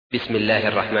بسم الله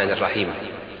الرحمن الرحيم.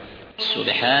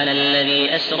 سبحان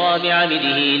الذي أسرى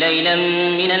بعبده ليلا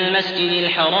من المسجد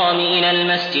الحرام إلى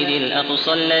المسجد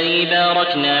الأقصى الذي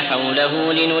باركنا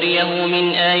حوله لنريه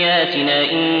من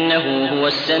آياتنا إنه هو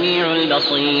السميع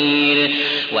البصير.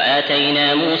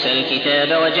 وآتينا موسى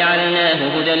الكتاب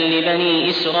وجعلناه هدى لبني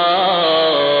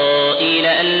إسرائيل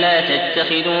ألا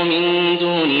تتخذوا من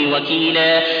دوني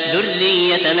وكيلا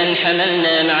ذرية من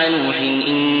حملنا مع نوح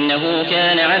إنه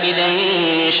كان عبدا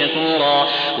شكورا.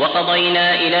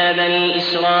 وقضينا إلى بني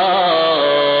إسرائيل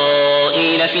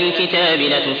في الكتاب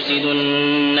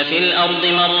لتفسدن في الأرض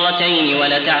مرتين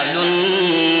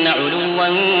ولتعلن علوا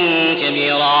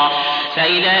كبيرا.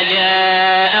 فإذا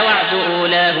جاء وعد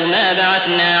أولاهما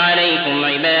بعثنا عليكم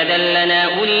عبادا لنا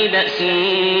أولي بأس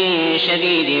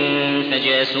شديد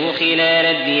فجاسوا خلال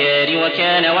الديار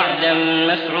وكان وعدا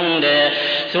مفعولا.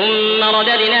 ثم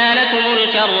رددنا لكم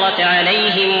الكرة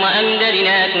عليهم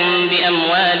وأمددناكم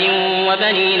بأموال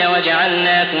وبنين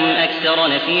وجعلناكم أكثر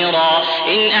نفيرا.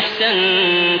 إن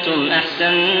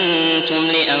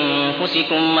أحسنتم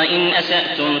لأنفسكم وإن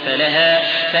أسأتم فلها.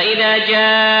 فإذا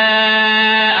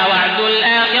جاء وعد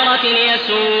الآخرة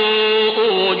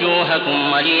ليسوءوا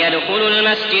وجوهكم وليدخلوا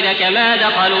المسجد كما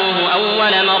دخلوه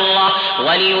أول مرة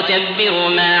وليتبروا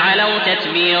ما علوا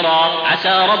تتبيرا.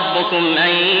 عسى ربكم أن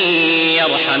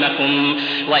يرحمكم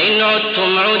وإن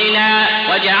عدتم عدنا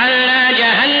وجعلنا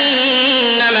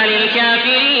جهنم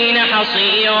للكافرين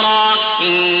حصيرا.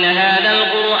 إن هذا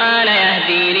القرآن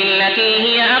يهدي للتي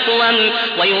هي أقوم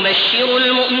ويبشر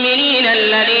المؤمنين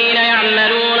الذين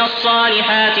يعملون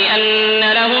الصالحات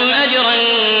أن لهم أجرا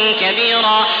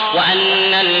كبيرا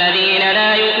وأن الذين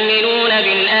لا يؤمنون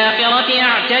بالآخرة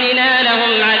أعتدنا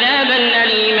لهم عذابا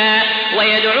أليما.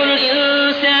 ويدعو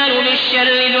الإنسان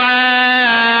بالشر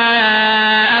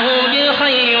دعاءه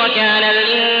بالخير وكان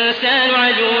الإنسان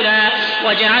عجولا.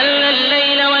 وجعلنا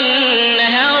الليل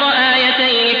والنهار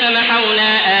آيتين فمحونا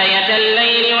آية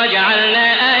الليل وجعلنا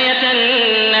آية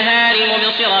النهار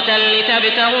مبصرة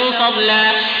لتبتغوا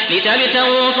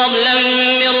فضلا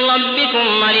من ربكم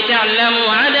ولتعلموا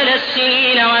عدد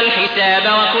السنين والحساب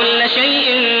وكل شيء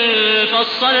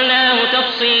فصلناه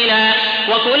تفصيلا.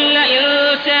 وكل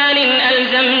إنسان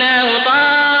ألزمناه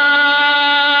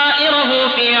طائره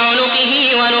في عنقه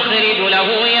ونخرج له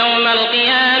يوم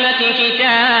القيامة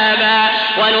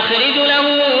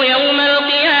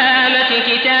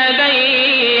كتابا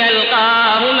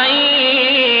يلقاه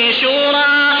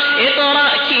منشورا. اقرأ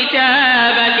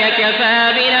كتابك كفى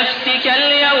بنفسك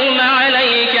اليوم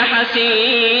عليك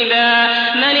حسيبا.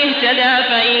 من اهتدى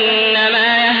فإنما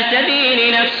يهتدي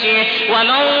لنفسه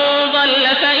ومن ضل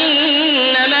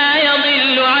فإنما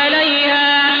يضل عليها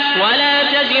ولا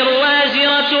تزر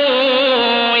وازرة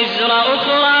وزر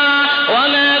أخرى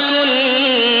وما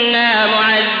كنا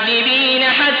معذبين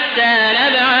حتى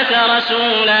نبعث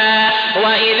رسولا.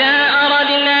 وإذا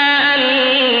أردنا أن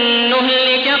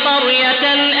نهلك قرية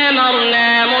أمرنا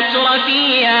متر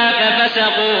فيها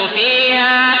ففسقوا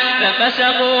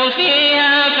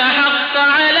فيها فحق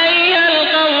عليها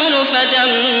القول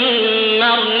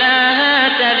فدمرناها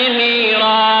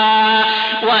تدميرا.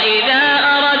 وإذا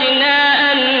أردنا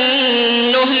أن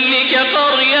نهلك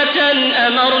قرية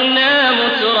أمرنا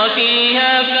متر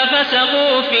فيها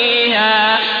ففسقوا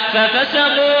فيها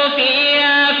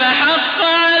فحق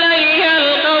عليها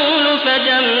القول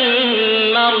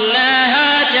فدمرناها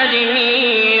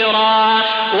تدميرا.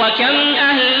 وكم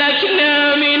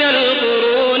أهلكنا من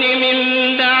القرون من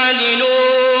بعد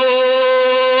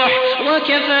نوح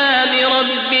وكفى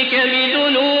بربك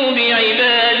بذنوب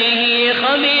عباده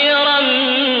خبيرا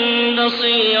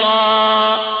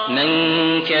بصيرا.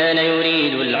 من كان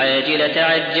يريد العاجلة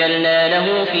عجلنا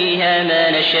له فيها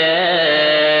ما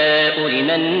نشاء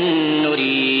لمن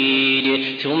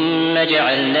نريد ثم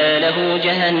جعلنا له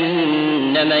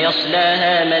جهنم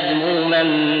يصلاها مذموما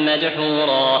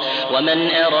مدحورا.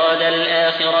 ومن أراد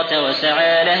الآخرة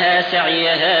وسعى لها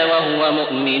سعيها وهو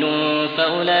مؤمن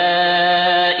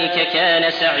فأولئك كان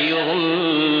سعيهم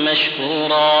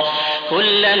مشكورا.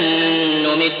 كلا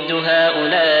نمد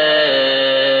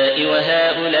هؤلاء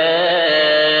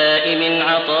وهؤلاء من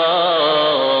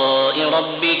عطاء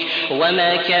ربك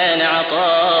وما كان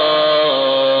عطاء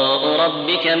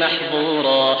ربك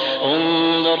محظورا.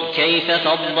 انظر كيف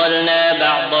فضلنا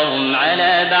بعضهم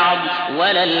على بعض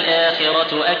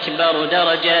وللآخرة أكبر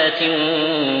درجات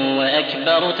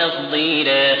وأكبر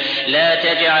تفضيلا. لا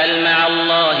تجعل مع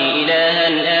الله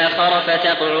إلها آخر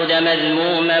فتقعد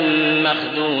مذموما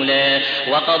مخذولا.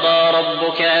 وقضى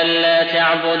ربك ألا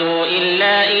تعبدوا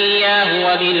إلا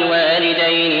إياه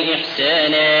وبالوالدين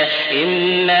إحسانا.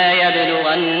 إما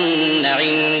يبلغن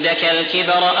عندك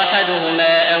الكبر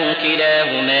أحدهما أو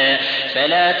كلاهما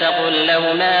فلا تقل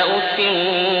لهما أف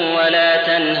ولا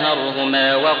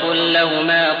تنهرهما وقل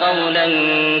لهما قولا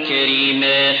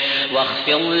كريما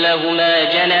واخفض لهما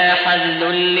جناح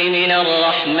الذل من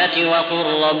الرحمة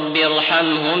وقل رب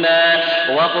ارحمهما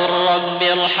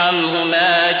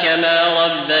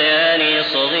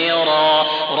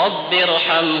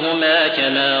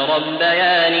كما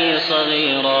ربياني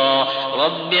صغيرا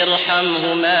رب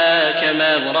ارحمهما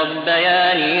كما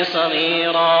ربياني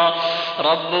صغيرا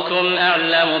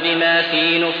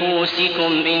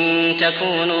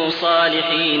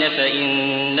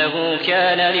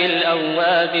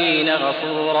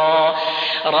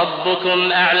ربكم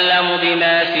أعلم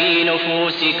بما في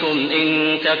نفوسكم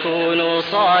إن تكونوا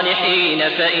صالحين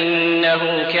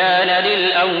فإنه كان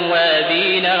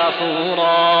للأوابين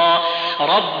غفورا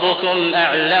ربكم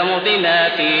أعلم بما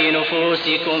في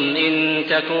نفوسكم إن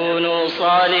تكونوا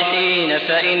صالحين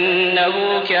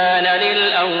فإنه كان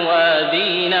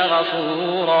للأوابين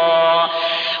غفورا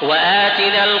وآت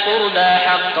ذا القربى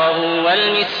حقه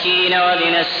والمسكين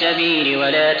وابن السبيل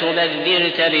ولا تبذر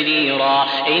تبذيرا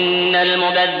إن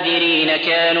المبذرين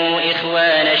كانوا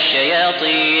إخوان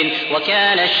الشياطين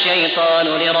وكان الشيطان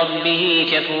لربه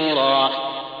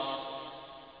كفورا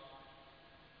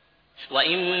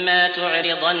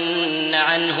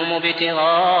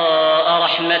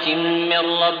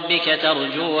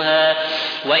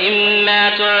وإما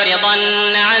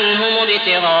تعرضن عنهم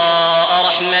ابتغاء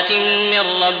رحمة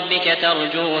من ربك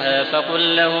ترجوها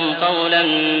فقل لهم قولا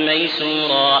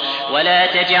ميسورا ولا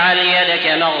تجعل يدك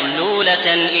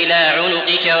مغلولة إلى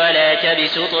عنقك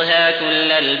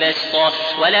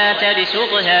ولا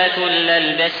تبسطها كل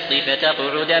البسط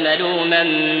فتقعد ملوما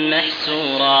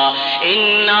محسورا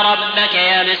إن ربك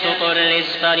يبسط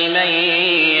الرزق لمن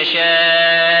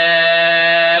يشاء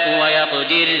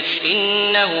ويقدر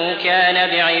إنه كان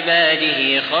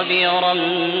بعباده خبيرا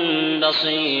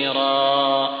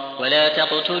بصيرا ولا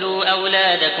تقتلوا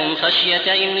أولادكم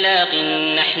خشية إملاق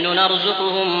نحن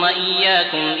نرزقهم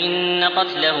وإياكم إن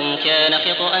قتلهم كان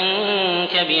خطأ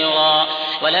كبيرا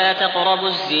ولا تقربوا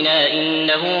الزنا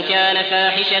إنه كان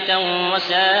فاحشة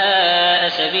وساء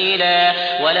سبيلا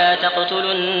ولا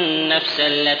تقتلوا النفس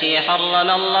التي حرم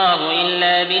الله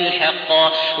إلا بالحق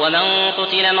ومن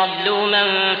قتل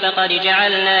مظلوما فقد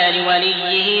جعلنا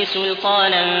لوليه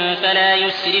سلطانا فلا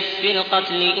يسرف في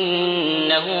القتل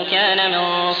إنه كان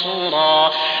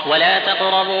منصورا ولا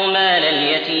تقربوا مال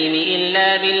اليتيم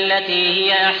إلا بالتي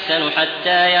هي أحسن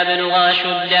حتى يبلغ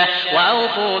أشده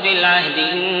وأوفوا بالعهد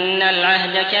إن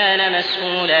العهد كان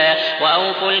مسؤولا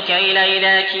وأوفوا الكيل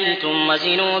إذا كلتم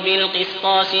وزنوا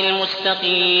بالقسطاس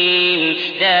المستقيم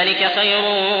ذلك خير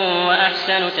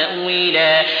وأحسن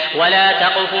تأويلا ولا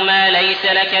تقف ما ليس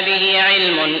لك به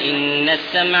علم إن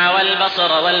السمع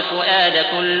والبصر والفؤاد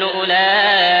كل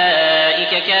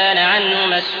أولئك كان عنه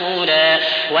مسؤولا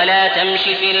ولا تمش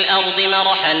في الأرض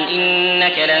مرحا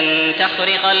إنك لن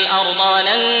تخرق الأرض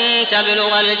ولن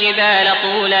تبلغ الجبال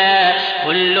طولا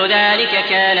كل ذلك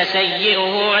كان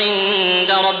سيئه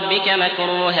عند ربك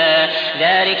مكروها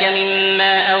ذلك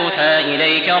مما أوحى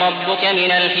إليك ربك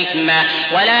من الحكمة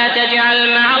ولا تجعل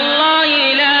مع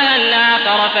الله إلها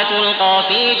آخر فتلقى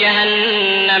في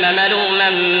جهنم ملوما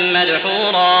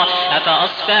مدحورا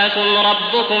أفأصفاكم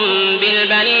ربكم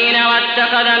بالبنين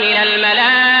واتخذ من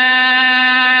الملائكة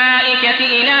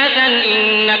إناثا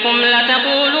إنكم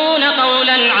لتقولون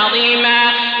قولا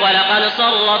عظيما ولقد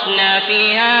صرفنا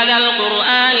في هذا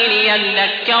القرآن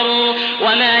ليذكروا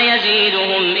وما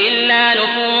يزيدهم إلا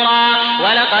نفورا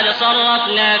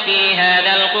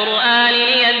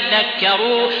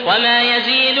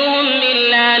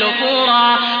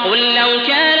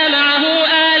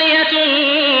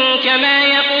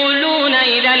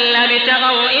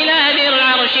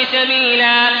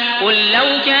قل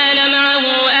لو كان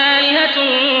معه آلهة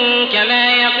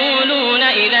كما يقولون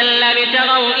إذا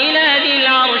لابتغوا إلى ذي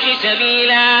العرش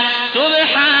سبيلا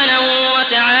سبحانه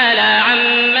وتعالى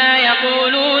عما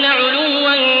يقولون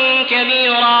علوا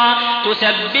كبيرا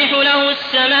تسبح له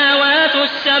السماوات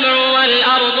السبع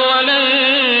والأرض ومن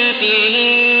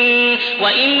فيهن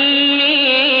وإن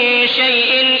من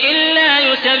شيء إلا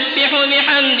يسبح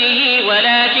بحمده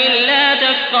ولكن لا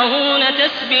تفقهون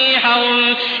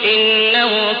تسبيحهم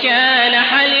إنه كان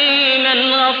حليما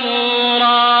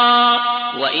غفورا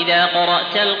وإذا وإذا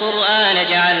قرأت القرآن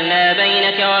جعلنا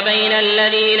بينك وبين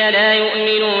الذين لا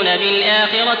يؤمنون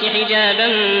بالآخرة حجابا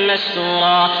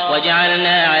مستورا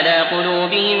وجعلنا على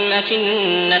قلوبهم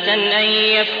أكنة أن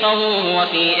يفقهوه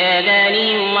وفي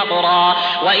آذانهم وقرا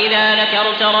وإذا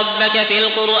ذكرت ربك في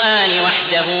القرآن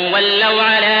وحده ولوا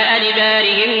على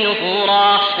أدبارهم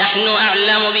نفورا نحن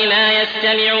أعلم بما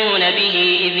يستمعون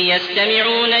به إذ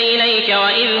يستمعون إليك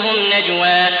وإذ هم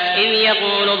نجوى إذ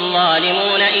يقول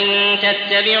الظالمون إن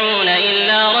تتبعون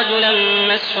إلا رجلا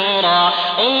مسحورا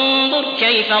انظر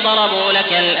كيف ضربوا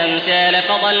لك الأمثال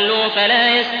فضلوا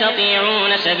فلا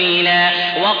يستطيعون سبيلا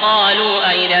وقالوا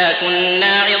أئذا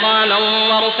كنا عظاما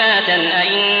ورفاتا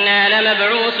أئنا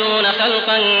لمبعوثون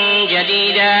خلقا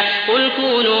جديدا قل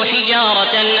كونوا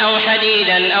حجارة أو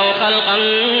حديدا أو خلقا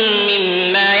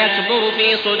مما يكبر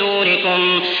في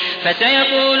صدوركم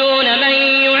فسيقولون من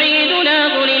يعيدنا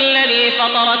قل الذي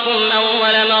فطركم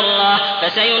أول مرة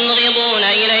فسينغضون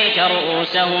إليك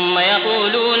رؤوسهم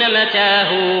ويقولون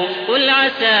متاه قل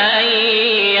عسى أن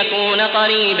يكون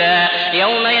قريبا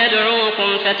يوم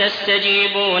يدعوكم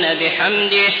فتستجيبون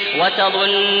بحمده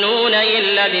وتظنون إن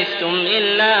لبثتم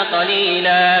إلا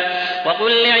قليلا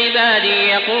وقل لعبادي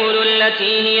يقولوا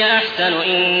التي هي أحسن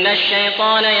إن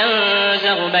الشيطان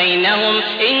ينزغ بينهم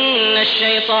إن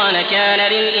الشيطان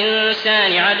كان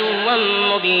للإنسان عدوا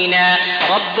مبينا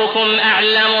ربكم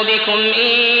أعلم بكم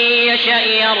إن يشأ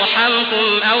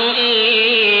يرحمكم أو إن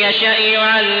يشأ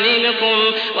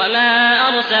يعذبكم وما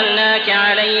أرسلناك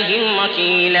عليهم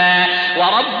وكيلا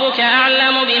وربك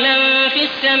أعلم بمن في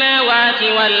السماوات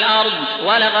والأرض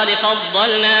ولقد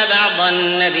فضلنا بعض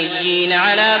النبيين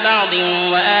على بعض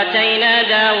وآتينا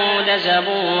داود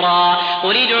زبورا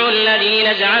قل ادعوا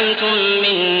الذين زعمتم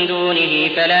من دونه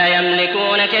فلا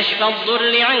يملكون كشف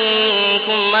الضر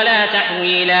عنكم ولا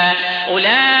تحويلا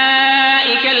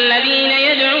أولئك الذين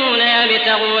يدعون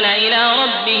يبتغون إلى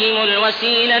ربهم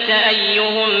الوسيلة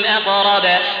أيهم أقرب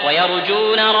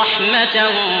ويرجون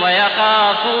رحمتهم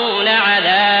ويخافون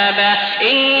عذابه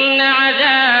إن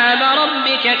عذاب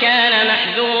ربك كان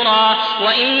محذورا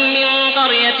وإن من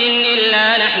قرية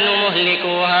إلا نحن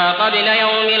مهلكوها قبل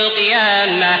يوم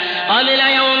القيامة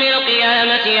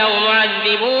أو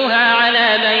معذبوها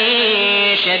عذابا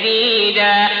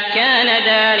شديدا كان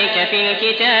ذلك في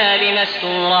الكتاب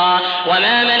مسطورا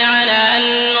وما منعنا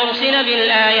أن نرسل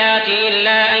بالآيات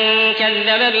إلا أن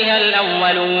كذب بها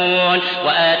الأولون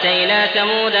وآتينا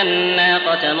ثمود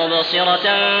الناقة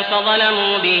مبصرة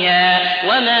فظلموا بها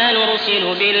وما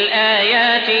نرسل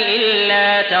بالآيات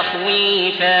إلا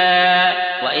تخويفا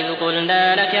وإذ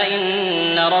قلنا لك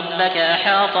إن ربك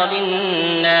أحاط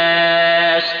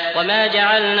بالناس وما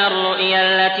جعلنا الرؤيا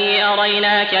التي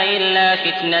أريناك إلا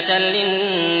فتنة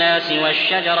للناس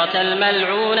والشجرة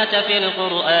الملعونة في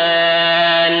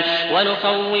القرآن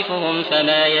ونخوفهم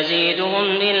فما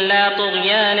يزيدهم إلا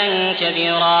طغيانا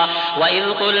كبيرا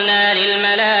وإذ قلنا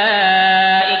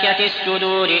للملائكة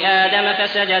اسجدوا لآدم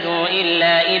فسجدوا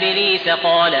إلا إبليس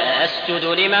قال أسجد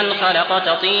لمن خلقت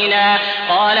طينا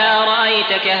قال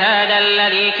أرأيتك هذا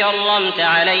الذي كرمت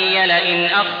علي لئن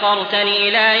أخرتني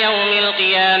إلى يوم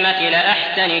القيامة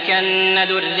لأحتنكن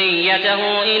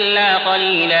ذريته إلا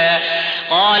قليلا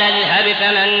قال اذهب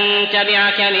فمن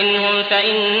تبعك منهم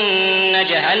فإن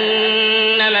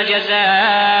جهنم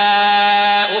جزاؤكم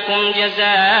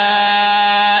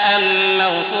جزاء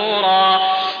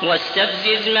موفورا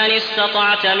واستفزز من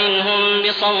استطعت منهم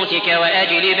بصوتك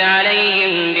وأجلب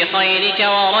عليهم بخيلك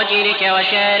ورجلك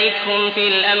وشاركهم في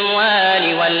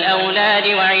الأموال والأولاد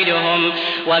وعدهم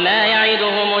وما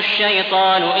يعدهم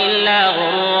الشيطان إلا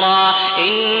غرورا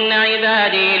إن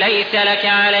عبادي ليس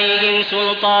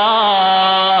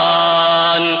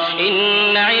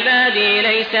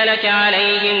لك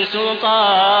عليهم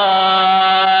سلطان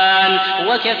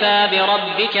وكفى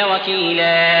بربك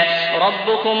وكيلا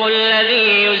ربكم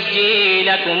الذي يزجي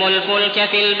لكم الفلك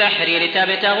في البحر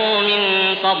لتبتغوا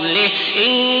من فضله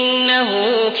إنه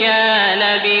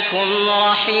كان بكم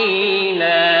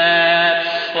رحيما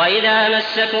وإذا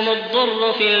مسكم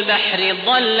الضر في البحر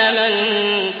ضل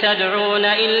من تدعون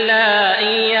إلا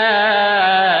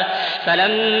إياه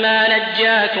فلما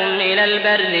نجاكم إلى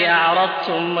البر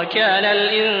أعرضتم وكان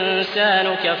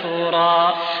الإنسان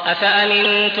كفورا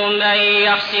أفأمنتم أن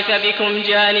يخسف بكم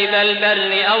جانب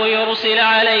البر أو يرسل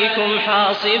عليكم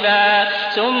حاصبا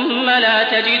ثم لا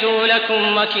تجدوا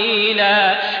لكم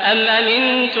وكيلا أم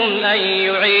أمنتم أن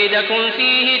يعيدكم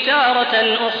فيه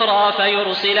تارة أخرى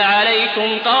فيرسل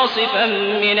عليكم قاصفا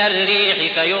من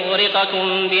الريح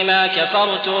فيغرقكم بما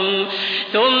كفرتم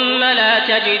ثم لا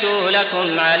تجدوا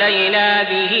لكم علينا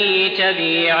به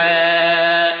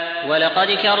تبيعا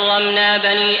ولقد كرمنا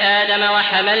بني آدم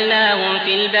وحملناهم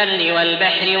في البر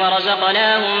والبحر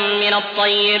ورزقناهم من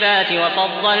الطيبات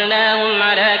وفضلناهم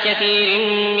على كثير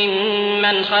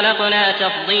ممن خلقنا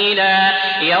تفضيلا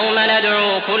يوم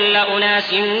ندعو كل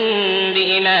أناس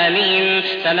بإمامهم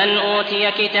فمن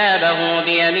أوتي كتابه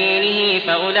بيمينه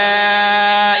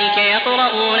فأولئك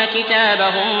يقرؤون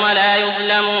كتابهم ولا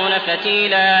يظلمون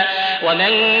فتيلا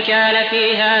ومن كان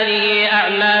في هذه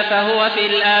أعمى فهو في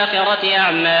الآخرة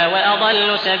أعمى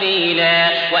وأضل سبيلا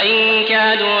وإن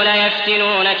كادوا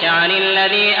ليفتنونك عن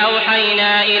الذي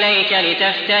أوحينا إليك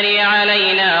لتفتري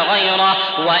علينا غيره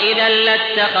وإذا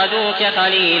لاتخذوك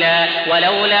خليلا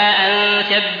ولولا أن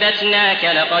ثبتناك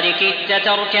لقد كدت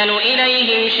تركن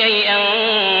إليهم شيئا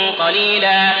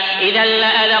قليلا إذا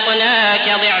لأذقناك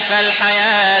ضعف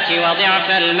الحياة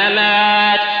وضعف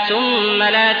الممات ثم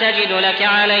لا تجد لك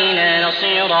علينا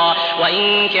نصيرا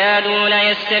وإن كادوا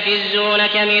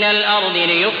ليستفزونك من الأرض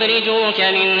ليخرجوك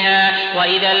منها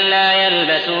وإذا لا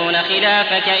يلبثون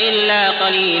خلافك إلا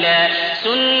قليلا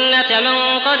سنة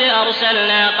من قد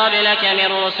أرسلنا قبلك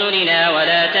من رسلنا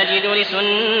ولا تجد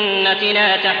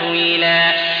لسنتنا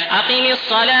تحويلا أقم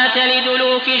الصلاة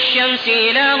لدلوك الشمس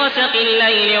إلى غسق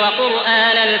الليل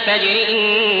وقرآن الفجر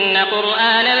إن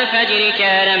قرآن الفجر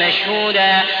كان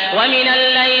مشهودا ومن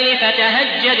الليل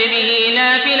فتهجد به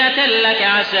نافلة لك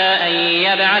عسى أن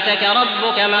يبعثك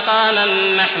ربك مقاما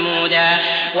محمودا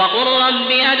وقل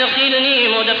رب أدخلني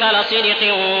مدخل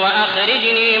صدق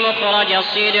وأخرجني مخرج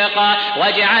الصدق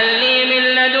واجعل لي من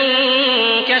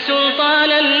لدنك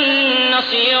سلطانا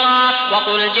نصيرا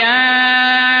وقل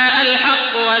جاء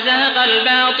الحق وزهق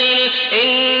الباطل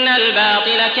إن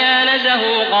الباطل كان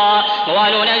زهوقا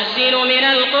وننزل من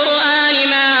القرآن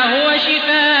ما هو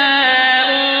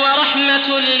شفاء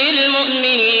ورحمة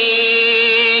للمؤمنين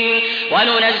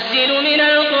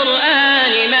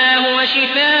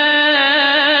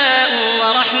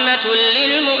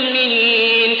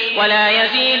ولا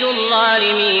يزيد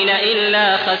الظالمين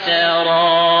إلا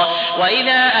خسارا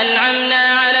وإذا أنعمنا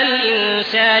على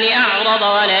الإنسان أعرض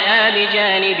ونأى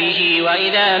بجانبه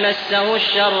وإذا مسه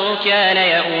الشر كان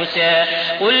يئوسا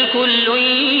قل كل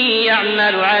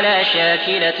يعمل على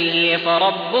شاكلته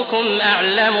فربكم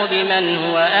أعلم بمن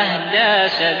هو أهدى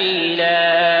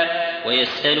سبيلا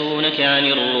ويسألونك عن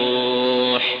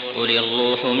الروح قل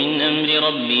الروح من أمر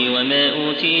ربي وما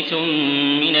أوتيتم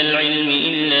من العلم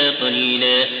إلا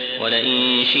قليلا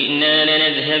ولئن شئنا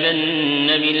لنذهبن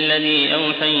بالذي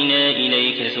أوحينا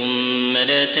إليك ثم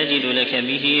لا تجد لك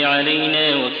به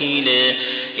علينا وكيلا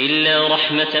إلا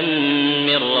رحمة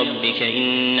من ربك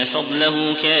إن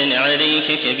فضله كان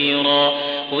عليك كبيرا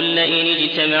قل لئن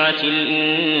اجتمعت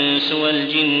الإنس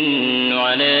والجن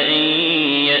على أن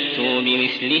يأتوا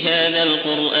بمثل هذا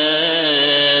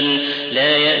القرآن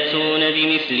لا يأتون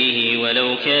بمثله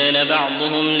ولو كان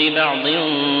بعضهم لبعض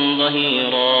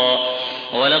ظهيرا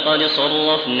ولقد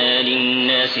صرفنا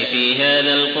للناس في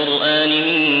هذا القرآن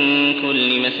من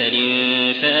كل مثل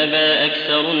فأبى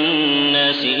أكثر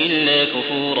الناس إلا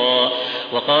كفورا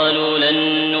وقالوا لن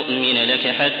نؤمن لك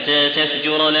حتى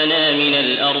تفجر لنا من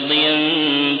الأرض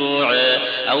ينبوعا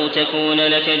أو تكون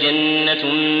لك جنة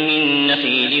من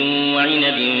نخيل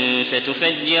وعنب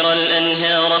فتفجر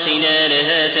الأنهار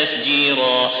خلالها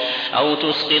تفجيرا أو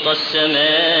تسقط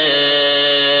السماء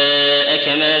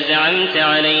كما زعمت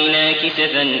علينا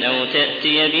كسفا أو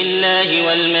تأتي بالله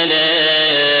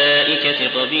والملائكة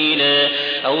قبيلا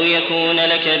أو يكون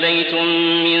لك بيت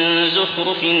من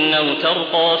زخرف أو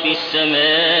ترقى في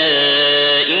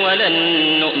السماء ولن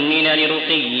نؤمن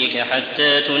لرقيك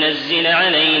حتى تنزل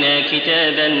علينا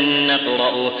كتابا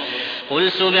نقرأه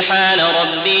قل سبحان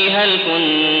ربي هل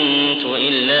كنت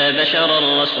إلا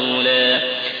بشرا رسولا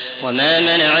وما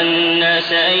منع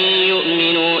الناس أن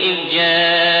يؤمنوا إذ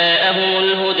جاءهم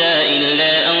الهدى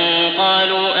إلا أن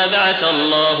قالوا أبعث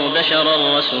الله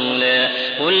بشرا رسولا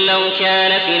قل لو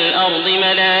كان في الأرض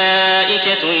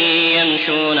ملائكة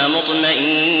يمشون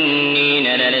مطمئنين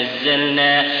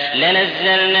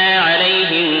لنزلنا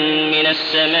عليهم من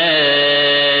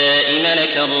السماء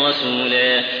ملكا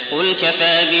رسولا قل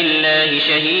كفى بالله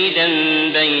شهيدا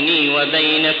بيني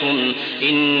وبينكم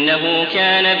إنه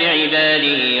كان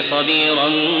بعباده خبيرا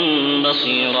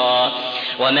بصيرا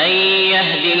ومن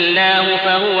يهد الله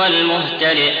فهو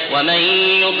المهتدي ومن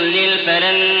يضلل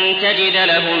فلن تجد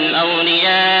لهم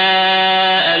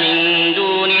أولياء من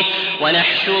دونه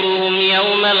ونحشرهم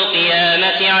يوم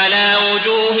القيامة على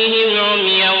وجوههم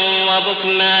عميا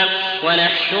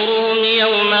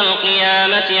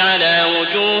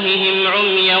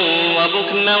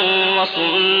وبكما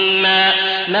وصما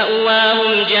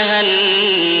مأواهم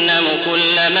جهنم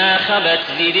كلما خبت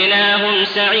زدناهم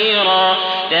سعيرا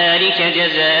ذلك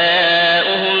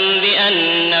جزاؤهم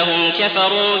بأنهم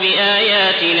كفروا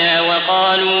بآياتنا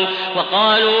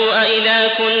وقالوا أئذا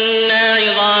كنا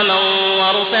عظاما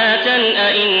ورفاتا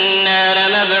أئنا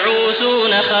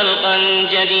لمبعوثون خلقا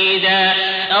جديدا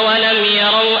أولم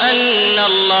يروا أن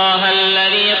الله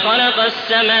الذي خلق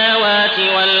السماوات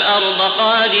والأرض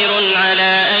قادر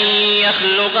على أن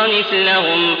يخلق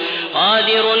مثلهم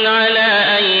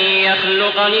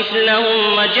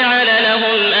وجعل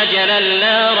لهم أجلا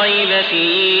لا ريب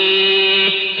فيه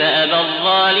فأبى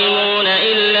الظالمون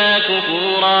إلا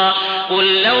كفورا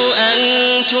قل لو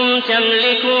أنتم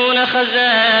تملكون خزائن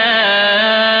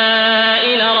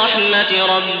رحمة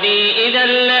ربي إذا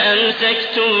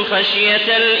لأمسكتم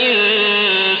خشية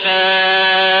الإنفاق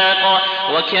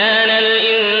وكان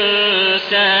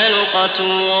الإنسان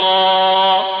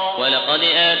قتورا ولقد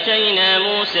آتينا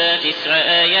موسى 9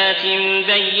 آيات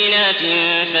بينات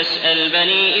فاسأل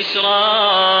بني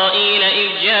إسرائيل إذ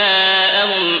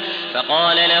جاءهم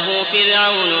فقال له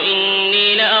فرعون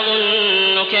إني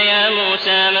لأظنك يا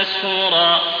موسى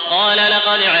مسحورا قال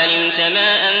لقد علمت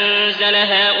ما أنزل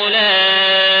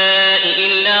هؤلاء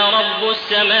إلا رب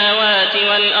السماوات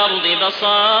والأرض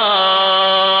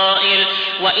بصائر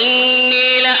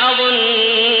وإني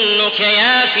لأظنك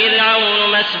يا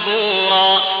فرعون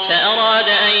مسبورا فأراد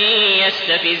أن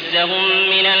يستفزهم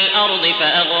من الأرض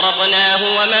فأغرقناه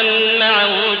ومن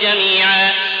معه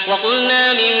جميعا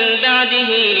وقلنا من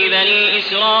بعده لبني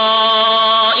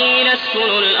إسرائيل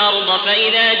اسكنوا الأرض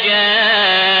فإذا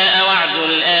جاء وعد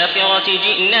الآخرة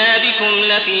جئنا بكم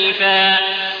لفيفا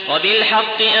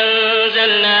وبالحق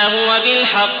أنزلناه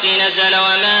وبالحق نزل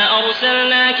وما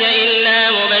أرسلناك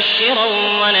إلا مبشرا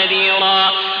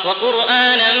ونذيرا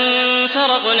وقرآنا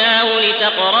فرقناه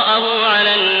لتقرأه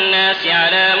على الناس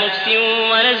على مكث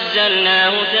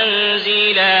ونزلناه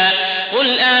تنزيلا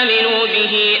قل آمنوا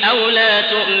به أو لا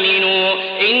تؤمنوا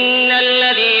إن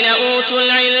الذين أوتوا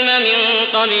العلم من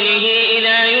قبله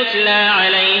إذا يتلى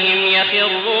عليهم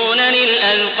يخرون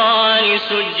للأذقان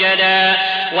سجدا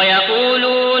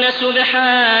ويقولون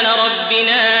سبحان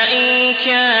ربنا إن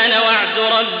كان وعد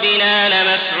ربنا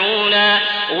لمفعولا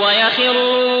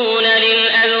ويخرون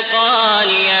للأذقان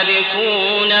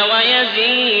يبكون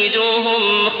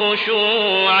ويزيدهم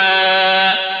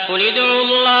خشوعا قل ادعوا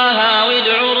الله أو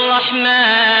ادعوا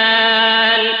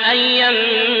الرحمن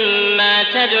أيما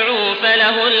تدعوا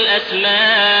فله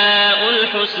الأسماء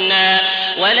الحسنى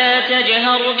ولا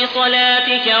تجهر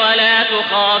بصلاتك ولا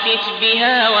تخافت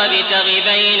بها وابتغ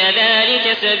بين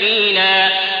ذلك سبيلا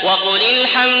وقل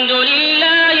الحمد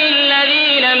لله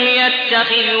الذي لم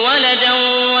يتخذ ولدا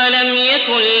ولم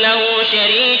يكن له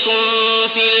شريك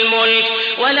في الملك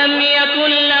ولم يكن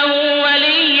له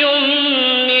ولي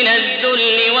من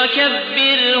الذل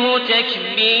وكبره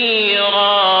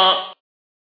تكبيرا